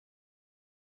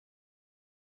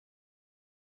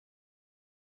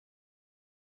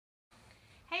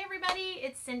Hey everybody,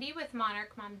 it's Cindy with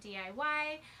Monarch Mom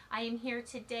DIY. I am here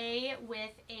today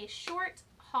with a short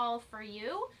haul for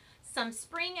you. Some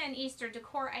spring and Easter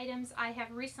decor items I have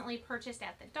recently purchased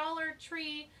at the Dollar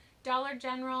Tree, Dollar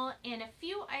General, and a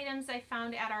few items I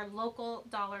found at our local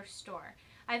dollar store.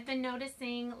 I've been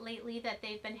noticing lately that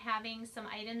they've been having some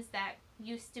items that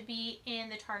used to be in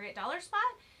the Target dollar spot,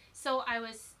 so I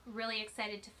was really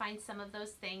excited to find some of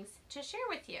those things to share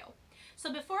with you.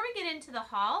 So before we get into the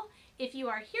haul, if you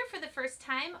are here for the first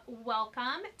time,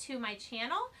 welcome to my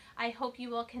channel. I hope you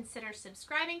will consider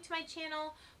subscribing to my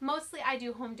channel. Mostly I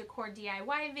do home decor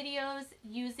DIY videos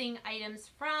using items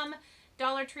from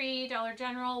Dollar Tree, Dollar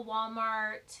General,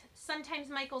 Walmart, sometimes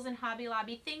Michael's and Hobby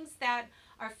Lobby, things that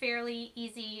are fairly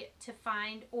easy to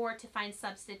find or to find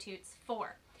substitutes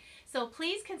for. So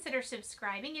please consider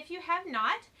subscribing if you have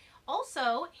not.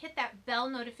 Also, hit that bell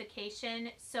notification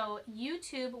so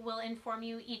YouTube will inform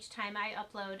you each time I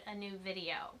upload a new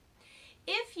video.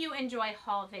 If you enjoy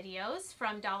haul videos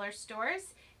from dollar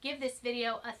stores, give this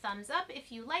video a thumbs up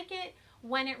if you like it.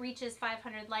 When it reaches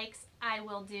 500 likes, I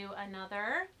will do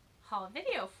another haul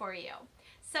video for you.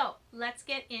 So let's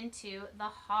get into the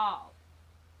haul.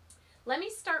 Let me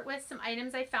start with some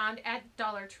items I found at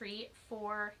Dollar Tree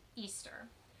for Easter.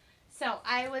 So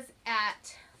I was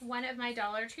at one of my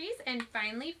Dollar Trees and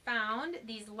finally found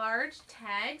these large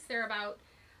tags. They're about,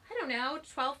 I don't know,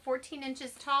 12, 14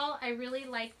 inches tall. I really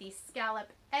like the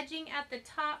scallop edging at the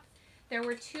top. There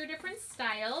were two different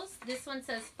styles. This one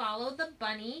says follow the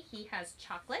bunny. He has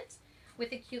chocolate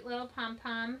with a cute little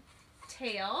pom-pom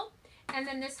tail. And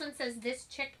then this one says this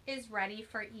chick is ready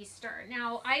for Easter.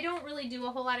 Now, I don't really do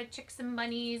a whole lot of chicks and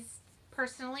bunnies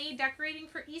personally decorating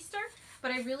for Easter,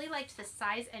 but I really liked the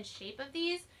size and shape of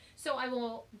these. So I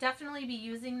will definitely be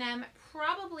using them,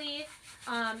 probably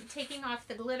taking off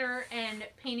the glitter and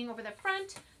painting over the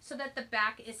front so that the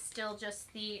back is still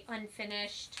just the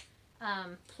unfinished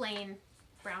plain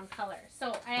brown color.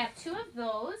 So I have two of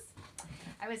those.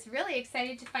 I was really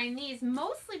excited to find these,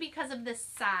 mostly because of the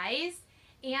size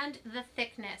and the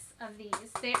thickness of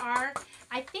these. They are,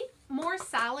 I think, more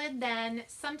solid than,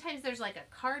 sometimes there's like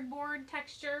a cardboard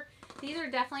texture. These are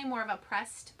definitely more of a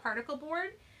pressed particle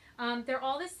board. They're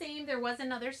all the same. There was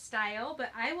another style, but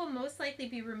I will most likely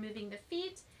be removing the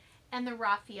feet and the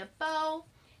raffia bow.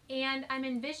 And I'm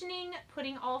envisioning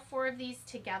putting all four of these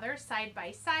together side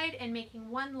by side and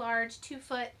making one large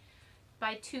 2-foot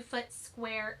by 2-foot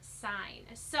square sign.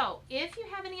 So if you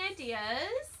have any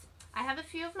ideas, I have a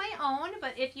few of my own,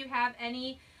 but if you have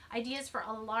any ideas for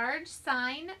a large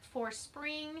sign for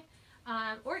spring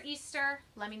or Easter,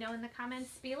 let me know in the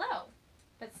comments below.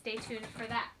 But stay tuned for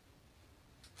that.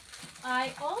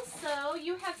 I also,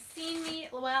 you have seen me,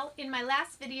 well, in my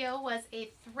last video was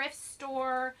a thrift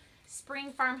store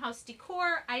spring farmhouse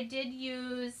decor. I did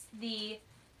use the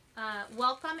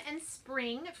Welcome and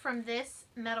Spring from this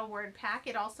metal word pack.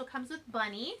 It also comes with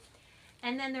Bunny.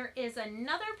 And then there is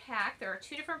another pack. There are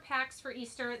two different packs for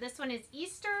Easter. This one is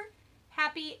Easter,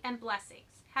 Happy, and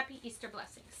Blessings. Happy Easter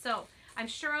Blessings. So I'm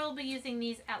sure I'll be using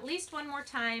these at least one more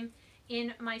time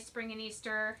in my spring and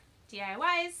Easter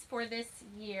DIYs for this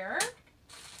year.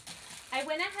 I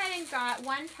went ahead and got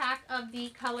one pack of the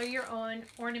color your own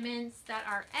ornaments that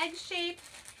are egg shaped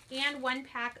and one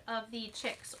pack of the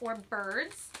chicks or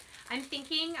birds. I'm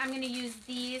thinking I'm going to use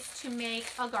these to make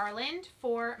a garland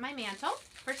for my mantle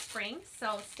for spring,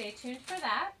 so stay tuned for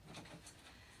that.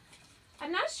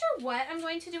 I'm not sure what I'm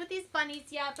going to do with these bunnies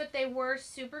yet, but they were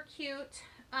super cute.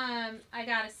 I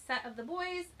got a set of the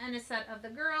boys and a set of the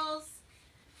girls.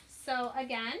 So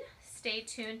again, stay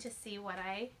tuned to see what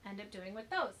I end up doing with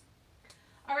those.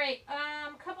 All right,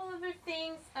 a couple other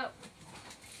things. Oh,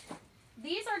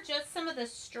 these are just some of the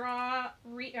straw,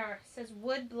 it says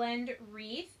wood blend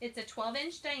wreath. It's a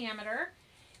 12-inch diameter.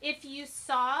 If you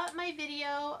saw my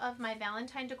video of my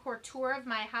Valentine decor tour of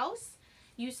my house,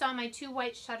 you saw my two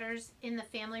white shutters in the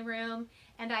family room,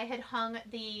 and I had hung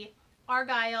the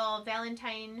Argyle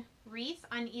Valentine wreath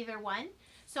on either one.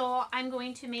 So I'm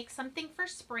going to make something for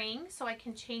spring so I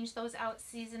can change those out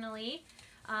seasonally.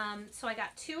 So I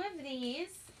got two of these,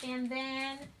 and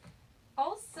then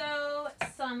also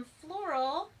some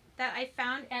floral that I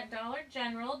found at Dollar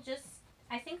General.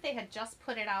 I think they had just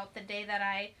put it out the day that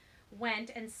I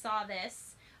went and saw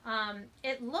this.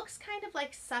 It looks kind of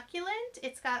like succulent.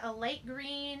 It's got a light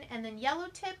green and then yellow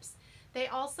tips. They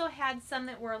also had some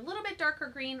that were a little bit darker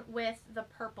green with the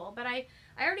purple, but I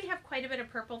already have quite a bit of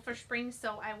purple for spring,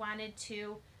 so I wanted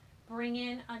to bring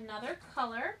in another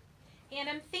color. And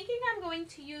I'm thinking I'm going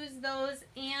to use those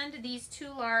and these two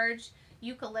large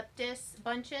eucalyptus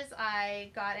bunches I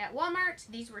got at Walmart.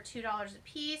 These were $2 a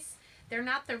piece. They're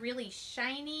not the really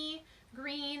shiny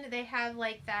green. They have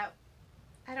like that,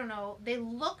 I don't know, they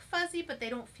look fuzzy, but they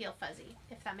don't feel fuzzy,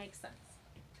 if that makes sense.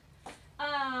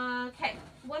 Okay,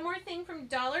 one more thing from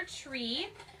Dollar Tree.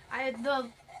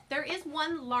 There is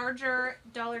one larger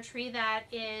Dollar Tree that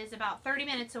is about 30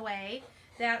 minutes away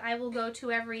that I will go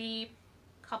to every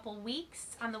couple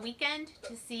weeks on the weekend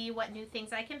to see what new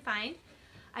things I can find.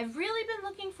 I've really been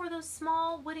looking for those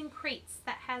small wooden crates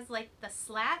that has like the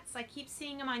slats. I keep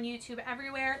seeing them on YouTube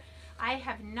everywhere. I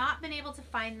have not been able to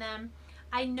find them.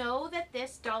 I know that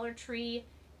this Dollar Tree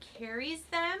carries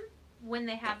them when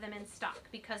they have them in stock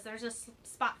because there's a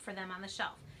spot for them on the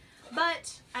shelf.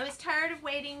 But I was tired of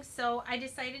waiting, so I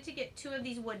decided to get 2 of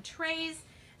these wood trays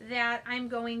that I'm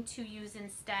going to use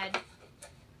instead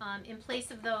in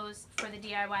place of those for the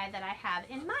DIY that I have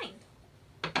in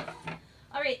mind.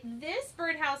 All right, this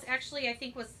birdhouse actually I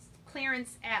think was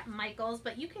clearance at Michael's,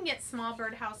 but you can get small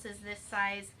birdhouses this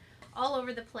size all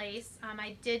over the place.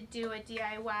 I did do a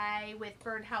DIY with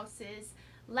birdhouses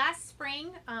last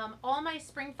spring. All my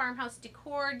spring farmhouse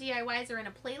decor DIYs are in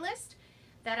a playlist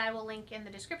that I will link in the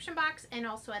description box and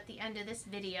also at the end of this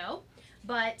video.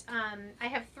 But I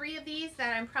have 3 of these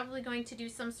that I'm probably going to do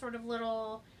some sort of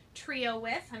little trio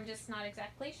with. I'm just not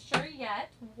exactly sure yet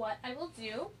what I will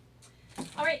do.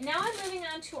 All right, now I'm moving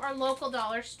on to our local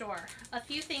dollar store. A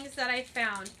few things that I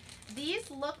found.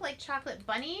 These look like chocolate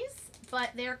bunnies, but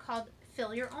they're called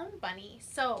Fill Your Own Bunny.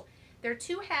 So they're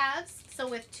 2 halves. So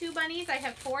with 2 bunnies, I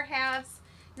have 4 halves.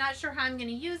 Not sure how I'm going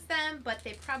to use them, but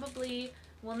they probably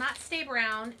will not stay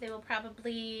brown. They will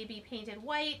probably be painted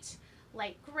white,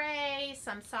 light gray,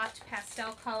 some soft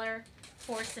pastel color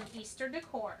for some Easter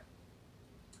decor.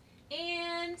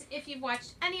 And if you've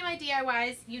watched any of my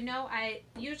DIYs, you know I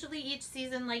usually each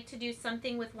season like to do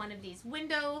something with one of these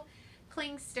window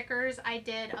cling stickers. I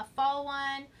did a fall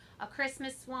one, a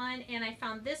Christmas one, and I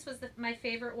found this was my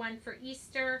favorite one for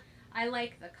Easter. I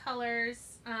like the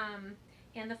colors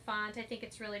and the font. I think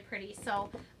it's really pretty. So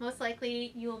most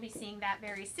likely you will be seeing that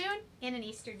very soon in an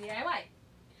Easter DIY.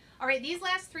 All right, these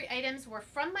last 3 items were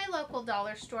from my local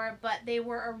dollar store, but they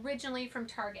were originally from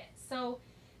Target. So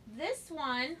this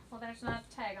one, well, there's not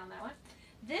a tag on that one.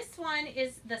 This one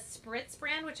is the Spritz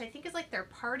brand, which I think is like their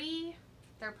party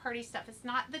stuff. It's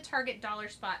not the Target dollar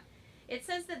spot. It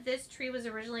says that this tree was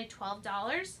originally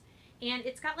 $12, and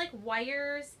it's got like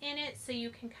wires in it so you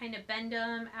can kind of bend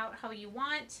them out how you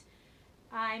want.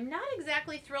 I'm not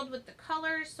exactly thrilled with the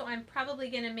colors, so I'm probably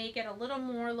going to make it a little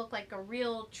more look like a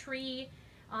real tree.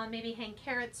 Maybe hang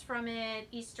carrots from it,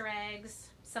 Easter eggs,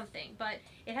 something. But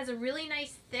it has a really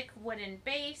nice thick wooden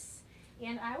base,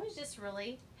 and I was just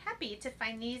really happy to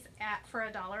find these for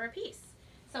 $1 a piece.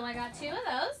 So I got 2 of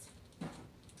those.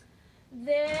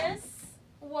 This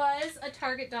was a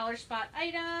Target dollar spot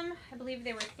item. I believe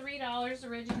they were $3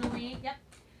 originally. Yep,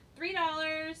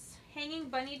 $3. Hanging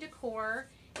bunny decor.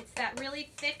 It's that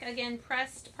really thick, again,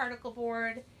 pressed particle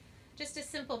board. Just a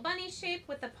simple bunny shape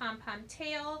with a pom-pom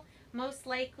tail. Most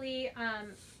likely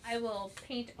I will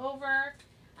paint over.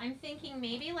 I'm thinking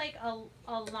maybe like a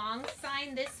long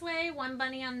sign this way, 1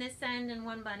 bunny on this end and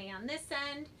 1 bunny on this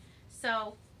end.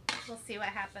 So we'll see what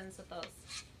happens with those.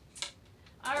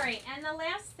 All right, and the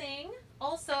last thing,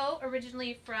 also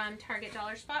originally from Target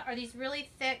dollar spot, are these really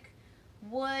thick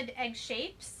wood egg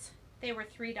shapes. They were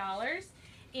 $3.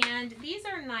 And these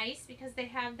are nice because they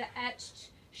have the etched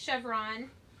chevron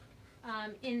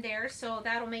in there, so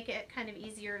that'll make it kind of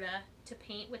easier to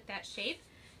paint with that shape.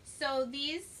 So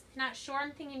these, not sure,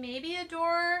 I'm thinking maybe a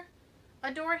door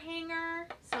hanger,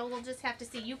 so we'll just have to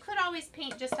see. You could always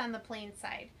paint just on the plain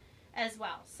side as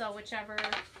well, so whichever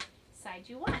side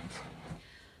you want.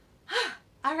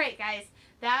 All right, guys,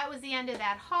 that was the end of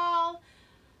that haul.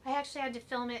 I actually had to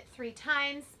film it 3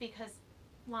 times because,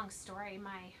 long story,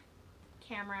 my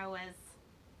camera was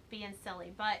being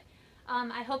silly. But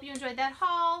I hope you enjoyed that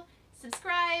haul.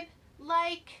 Subscribe,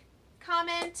 like,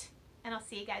 comment, and I'll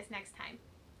see you guys next time.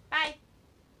 Bye.